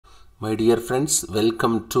My dear friends,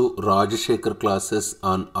 welcome to Rajashekhar classes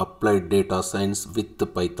on Applied Data Science with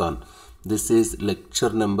Python. This is lecture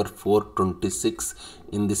number 426.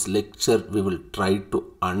 In this lecture, we will try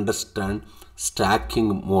to understand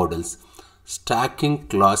stacking models. Stacking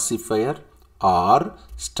classifier or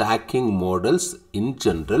stacking models in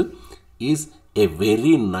general is a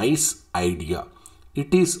very nice idea.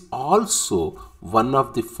 It is also one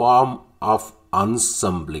of the form of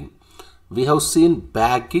ensembling. We have seen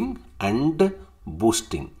bagging and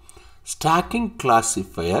boosting. Stacking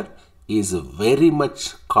classifier is a very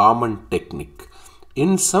much common technique.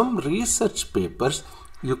 In some research papers,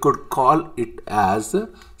 you could call it as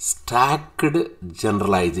stacked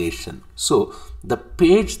generalization. So, the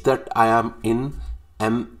page that I am in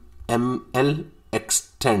ML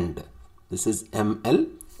extend. This is ML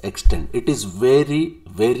extend. It is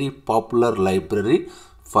very popular library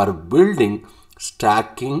for building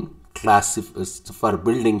stacking classifier,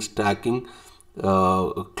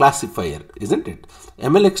 isn't it?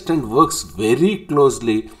 ML extend works very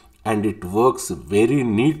closely and it works very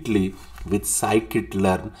neatly with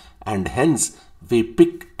scikit-learn, and hence we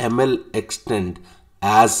pick ML extend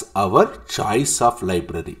as our choice of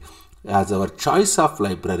library,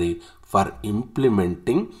 for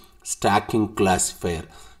implementing stacking classifier.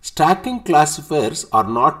 Stacking classifiers are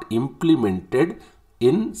not implemented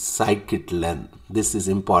in scikit-learn. This is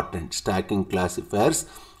important. Stacking classifiers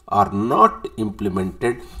are not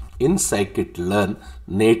implemented in scikit-learn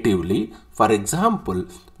natively. For example,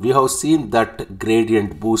 we have seen that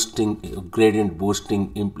gradient boosting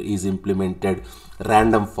is implemented,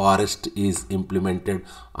 random forest is implemented.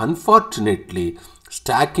 Unfortunately,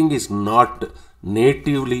 stacking is not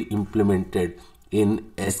natively implemented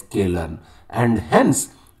in sklearn, and hence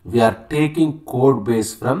we are taking code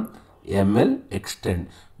base from ML extend.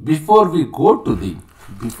 Before we go to the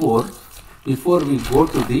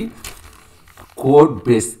code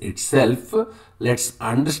base itself, let's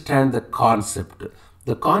understand the concept.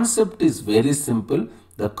 The concept is very simple.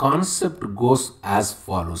 The concept goes as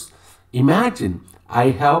follows. Imagine I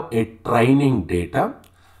have a training data.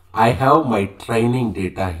 I have my training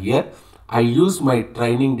data here. I use my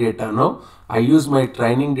training data now. I use my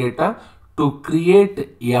training data to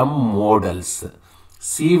create M models.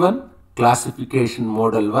 C1 classification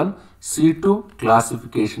model 1, C2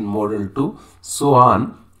 classification model 2, so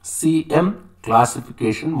on, CM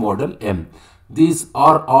classification model M. These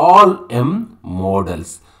are all M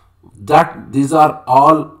models. These are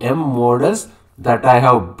all M models that I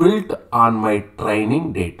have built on my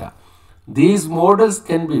training data. These models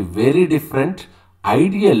can be very different.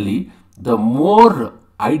 Ideally, the more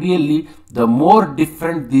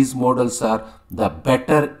different these models are, the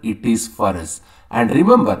better it is for us. And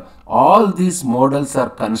remember, all these models are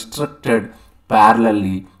constructed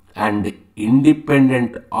parallelly and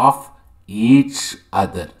independent of each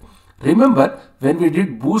other. Remember, when we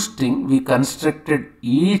did boosting, we constructed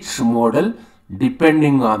each model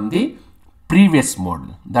depending on the previous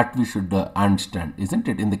model. That we should understand, isn't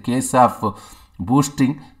it? In the case of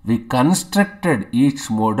boosting, we constructed each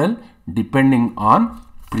model depending on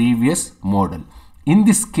previous model. In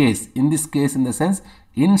this case, in the sense,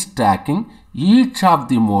 in stacking, each of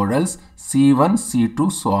the models C1,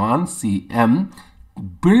 C2, so on, Cm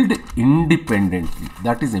build independently.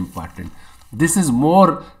 That is important. This is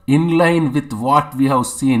more in line with what we have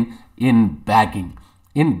seen in bagging.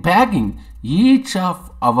 In bagging, each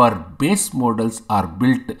of our base models are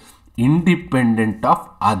built independent of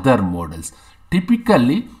other models.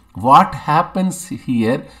 Typically, what happens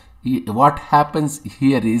here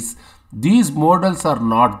is these models are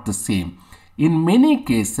not the same. In many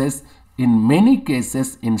cases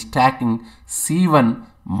in stacking, C1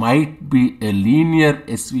 might be a linear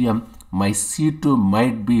SVM, my C2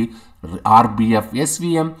 might be RBF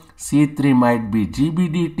SVM, C3 might be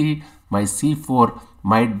GBDT, my C4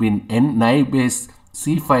 might be NIBase,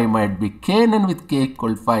 C5 might be KNN with K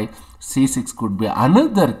equal to 5, C6 could be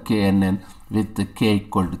another KNN with K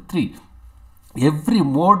equal to 3. Every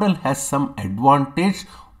model has some advantage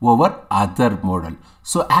over other model.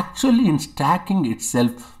 So actually in stacking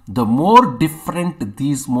itself, the more different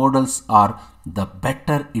these models are, the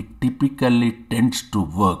better it typically tends to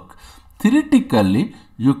work. Theoretically,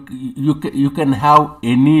 you can have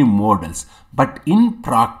any models, but in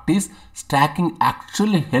practice, stacking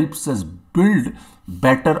actually helps us build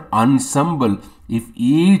better ensemble if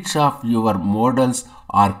each of your models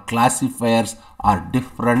or classifiers are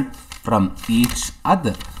different from each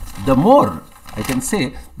other. The more, I can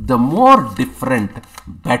say, the more different,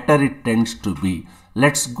 better it tends to be.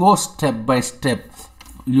 Let's go step by step.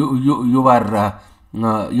 Let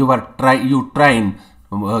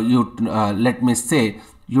me say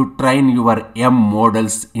you train your M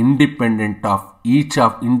models independent of each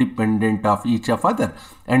of other,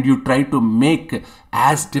 and you try to make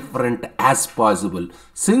as different as possible.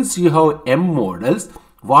 Since you have M models,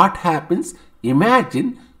 what happens?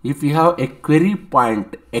 Imagine if you have a query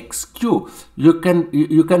point xq,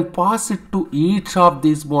 you can pass it to each of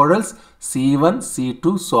these models c1,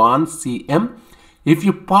 c2, so on cm. If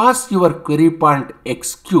you pass your query point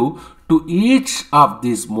xq to each of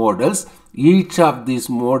these models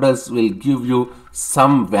will give you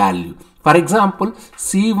some value. For example,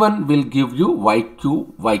 c1 will give you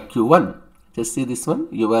yq1. Just see this one.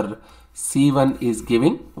 Your c1 is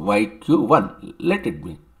giving yq1.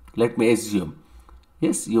 Let me assume.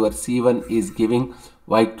 Yes, your C1 is giving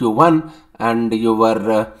YQ1, and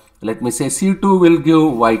your let me say C2 will give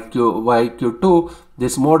YQ2.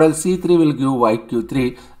 This model C3 will give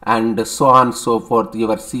YQ3, and so on so forth.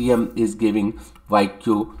 Your CM is giving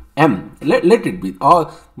YQM. Let it be.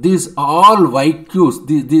 All these all YQs.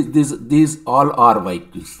 These all are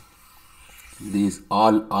YQs. These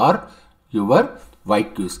all are your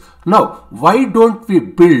YQs. Now, why don't we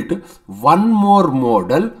build one more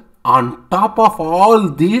model on top of all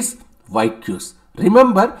these YQs?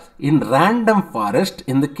 Remember, in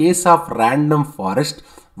the case of random forest,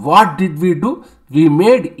 what did we do? We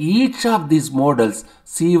made each of these models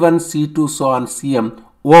C1, C2, so on CM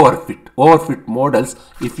overfit models.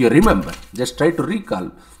 If you remember, just try to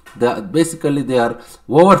recall. Basically they are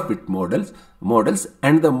overfit models,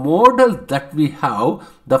 and the model that we have,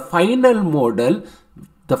 the final model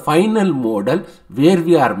where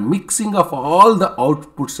we are mixing of all the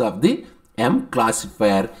outputs of the M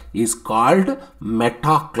classifier is called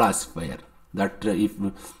meta classifier. That if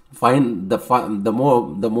find the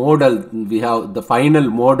model, we have the final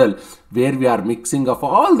model where we are mixing of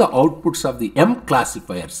all the outputs of the M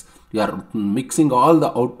classifiers. We are mixing all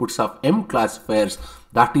the outputs of M classifiers.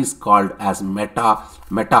 That is called as meta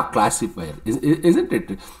classifier, isn't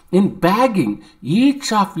it? In bagging,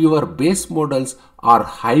 each of your base models are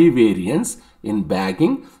high variance. In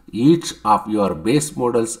bagging, each of your base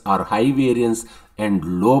models are high variance and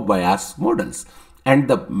low bias models. And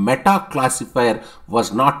the meta classifier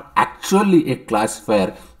was not actually a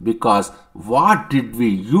classifier, because what did we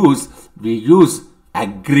use? We use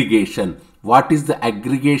aggregation. What is the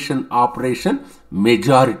aggregation operation?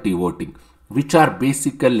 Majority voting, which are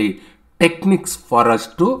basically techniques for us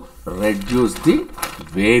to reduce the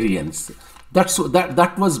variance.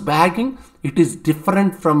 That was bagging. It is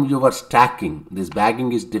different from your stacking. This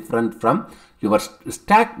bagging is different from your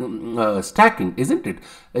stacking, isn't it?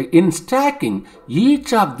 In stacking,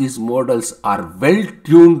 each of these models are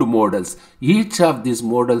well-tuned models. Each of these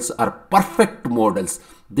models are perfect models.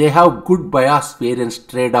 They have good bias variance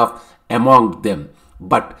trade-off among them.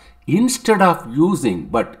 But instead of using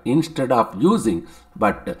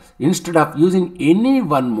any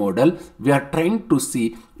one model, we are trying to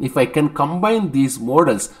see if I can combine these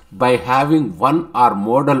models by having one or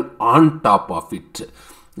model on top of it.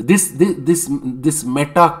 This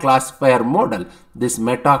meta classifier model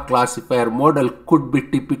could be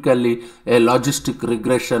typically a logistic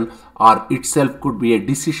regression, or itself could be a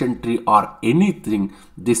decision tree, or anything.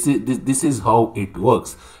 This is how it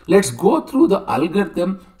works. Let's go through the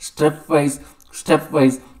algorithm stepwise.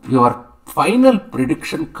 Your final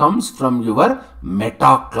prediction comes from your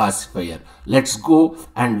meta classifier. Let's go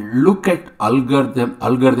and look at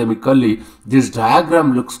algorithmically. This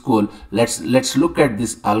diagram looks cool. Let's look at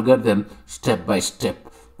this algorithm step by step.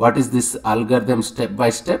 What is this algorithm step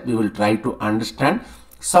by step? We will try to understand.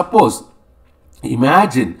 Suppose,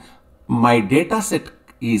 imagine my data set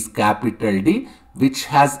is capital D, which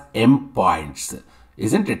has M points,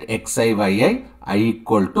 isn't it? Xi, yi, I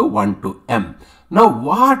equal to 1 to M. Now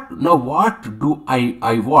what do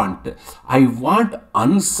I want? I want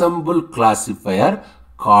ensemble classifier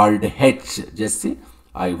called H. Just see,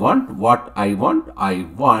 I want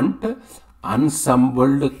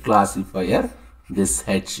ensembled classifier, this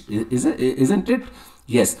H, isn't it?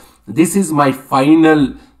 Yes, this is my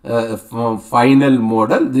final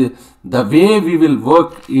model. The way we will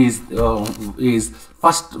work is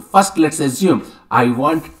first let's assume I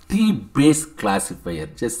want T base classifier.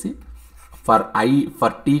 Just see, for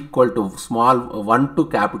T equal to small 1 to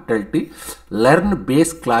capital T, learn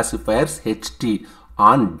base classifiers HT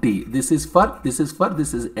on D. This is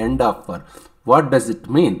end of for. What does it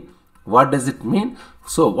mean?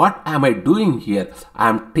 So what am I doing here? I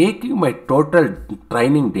am taking my total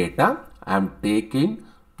training data.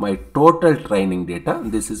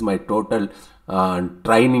 This is my total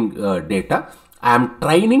training data. I am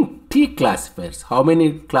training T classifiers. How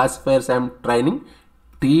many classifiers I am training?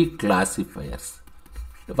 T classifiers.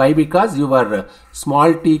 Why? Because your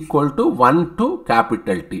small t equal to 1 to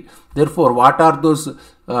capital T. Therefore, what are those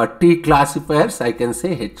T classifiers? I can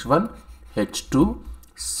say H1, H2,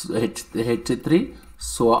 H3,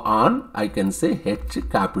 so on. I can say H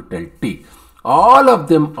capital T. All of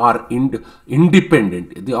them are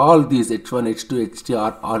independent. All these H1, H2,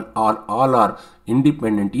 H3 all are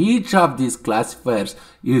independent. Each of these classifiers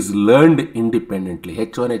is learned independently.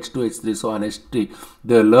 H1, H2, H3, so on, H3.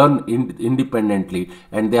 They learn independently,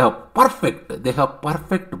 and they have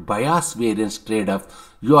perfect bias variance trade-off.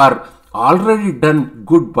 You are already done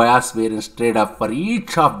good bias variance trade-off for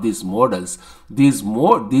each of these models. These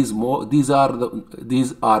are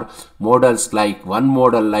models like one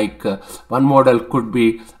model could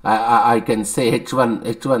be I can say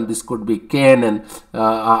H1 this could be KNN.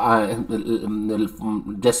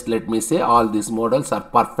 Just let me say all these models are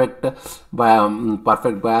perfect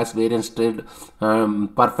bias variance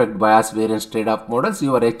trade-off models.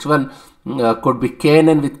 Your H1 could be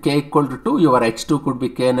Kn with k equal to 2, your H2 could be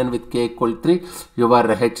Kn with k equal to 3, your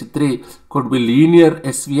H3 could be linear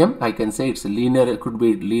SVM, I can say it's linear, it could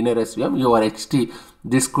be linear SVM, your HT,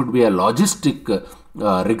 this could be a logistic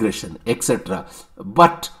regression, etc.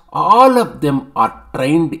 But all of them are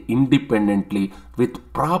trained independently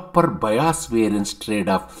with proper bias variance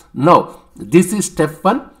trade-off. Now, this is step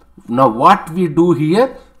 1. Now, what we do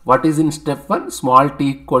here? What is in step 1? Small t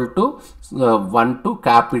equal to 1 to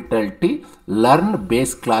capital T. Learn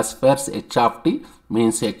base classifiers H of T,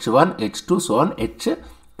 means H1, H2, so on, H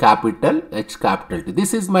capital T.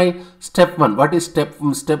 This is my step 1. What is step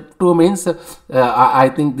 2 means? I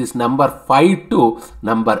think this number 5 to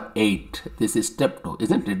number 8. This is step 2,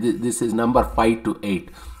 isn't it? This is number 5 to 8.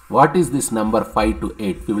 What is this number 5 to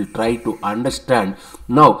 8? We will try to understand.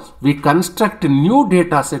 Now, we construct a new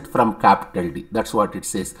data set from capital D. That's what it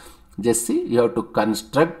says. Just see, you have to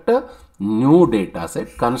construct a new data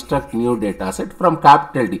set. Construct new data set from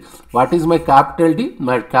capital D. What is my capital D?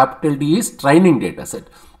 My capital D is training data set.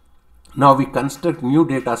 Now we construct new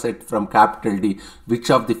data set from capital D,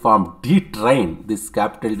 which of the form D-train. This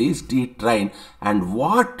capital D is D-train. And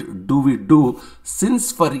what do we do?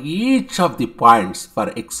 Since for each of the points,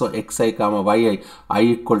 for xi comma yi, I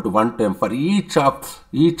equal to 1 to m, for each of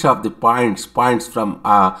the points from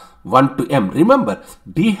 1 to m. Remember,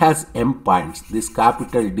 D has m points. This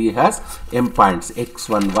capital D has m points.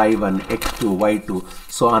 x1, y1, x2, y2,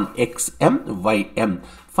 so on, xm, ym.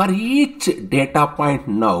 For each data point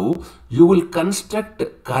now, you will construct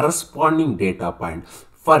corresponding data point.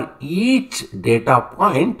 For each data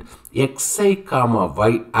point, xi comma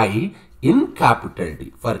yi in capital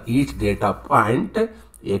D. For each data point,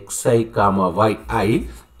 xi comma yi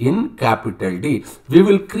in capital D. We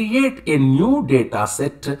will create a new data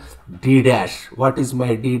set D dash. What is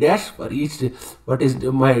my D dash? For each, what is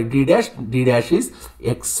my D dash? D dash is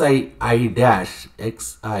xi I dash.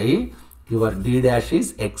 Xi, your D dash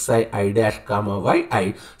is xi I dash comma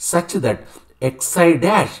yi, such that xi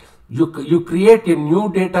dash, you create a new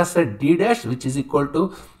data set D dash, which is equal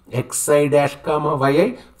to xi dash comma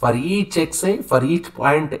yi. For each xi, for each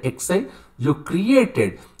point xi, you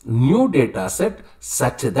created new data set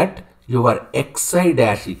such that your xi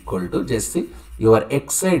dash equal to, just see, your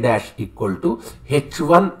xi dash equal to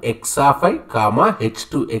h1 x of I comma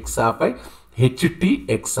h2 x of I, ht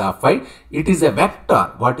x of I. It is a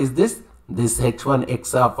vector. What is this? This h1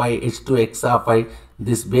 x of I, h2 x of I,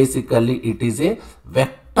 this basically it is a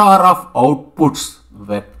vector of outputs,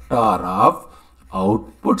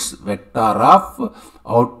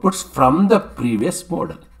 from the previous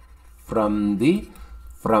model, from the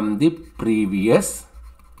previous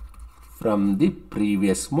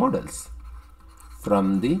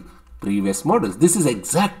models. This is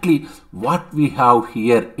exactly what we have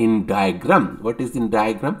here in diagram. What is in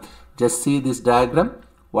diagram? Just see this diagram.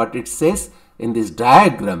 What it says in this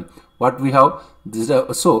diagram, what we have, this,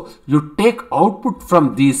 so you take output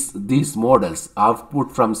from these models,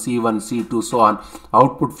 output from C1, C2, so on,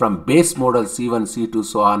 output from base model C1, C2,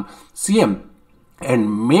 so on, CM, and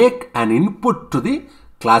make an input to the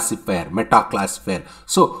classifier, meta classifier.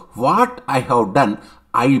 So what I have done,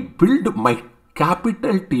 I build my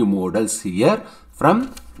capital T models here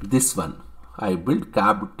from this one. I build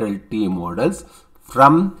capital T models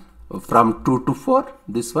from 2 to 4,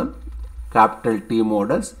 this one, capital T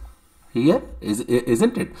models here,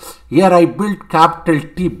 isn't it? Here I built capital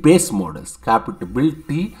T base models, build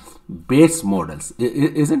T base models,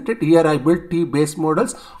 isn't it? Here I built T base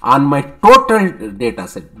models on my total data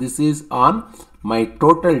set. This is on my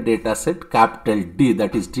total data set, capital D,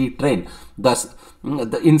 that is D train. Thus,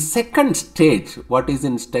 in second stage, what is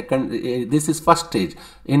in second, this is first stage.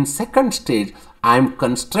 In second stage, I am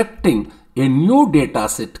constructing a new data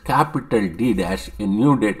set capital D dash, a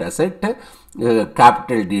new data set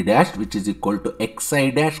capital D dash, which is equal to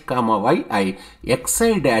xi dash comma yi.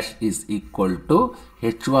 Xi dash is equal to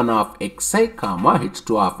h1 of xi comma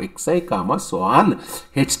h2 of xi comma so on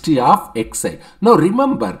ht of xi. Now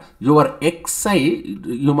remember your xi,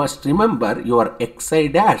 you must remember your xi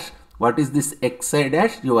dash. What is this xi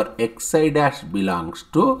dash? Your xi dash belongs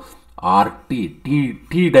to RT,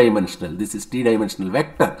 t dimensional. This is t dimensional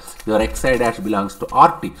vector. Your xi dash belongs to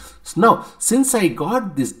RT. So now, since I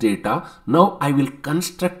got this data, now I will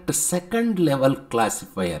construct a second level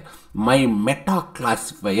classifier. My meta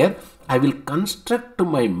classifier, I will construct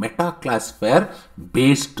my meta classifier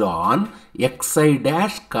based on xi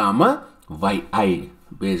dash comma yi.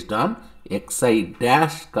 Based on xi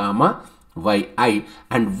dash comma yi.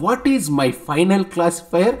 And what is my final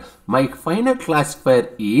classifier? My final classifier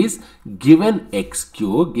is given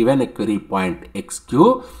xq, given a query point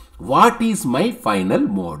xq, what is my final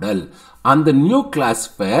model? On the new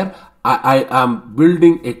classifier, I am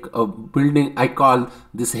building I call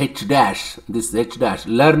this h dash,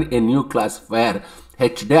 learn a new classifier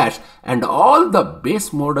h dash, and all the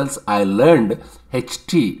base models I learned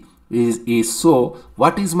ht is so.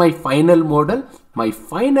 What is my final model? My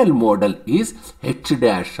final model is h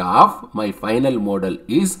dash of, my final model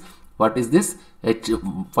is, what is this?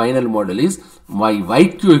 Final model is my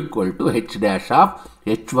yq equal to h dash of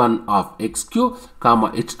h1 of xq comma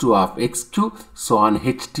h2 of xq so on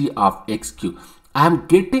ht of xq. I am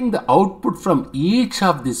getting the output from each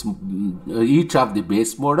of the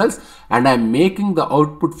base models, and I am making the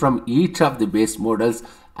output from each of the base models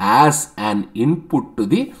as an input to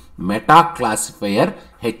the meta classifier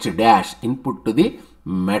h dash. Input to the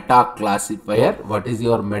meta classifier. What is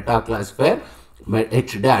your meta classifier?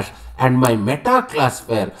 H dash. And my meta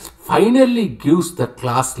classifier finally gives the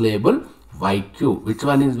class label yq. Which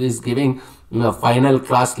one is giving final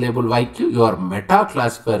class label yq? Your meta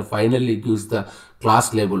classifier finally gives the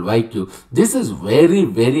class label yq. This is very,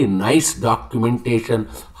 very nice documentation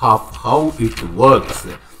of how it works,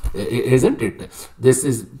 isn't it? This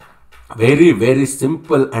is very, very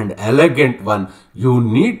simple and elegant one. You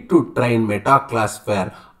need to train meta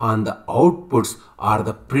classifier on the outputs or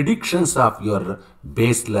the predictions of your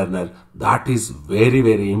base learner. That is very,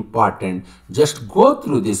 very important. Just go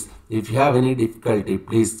through this. If you have any difficulty,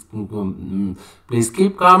 please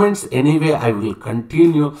keep comments. Anyway, I will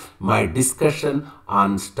continue my discussion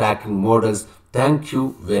on stacking models. Thank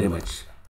you very much.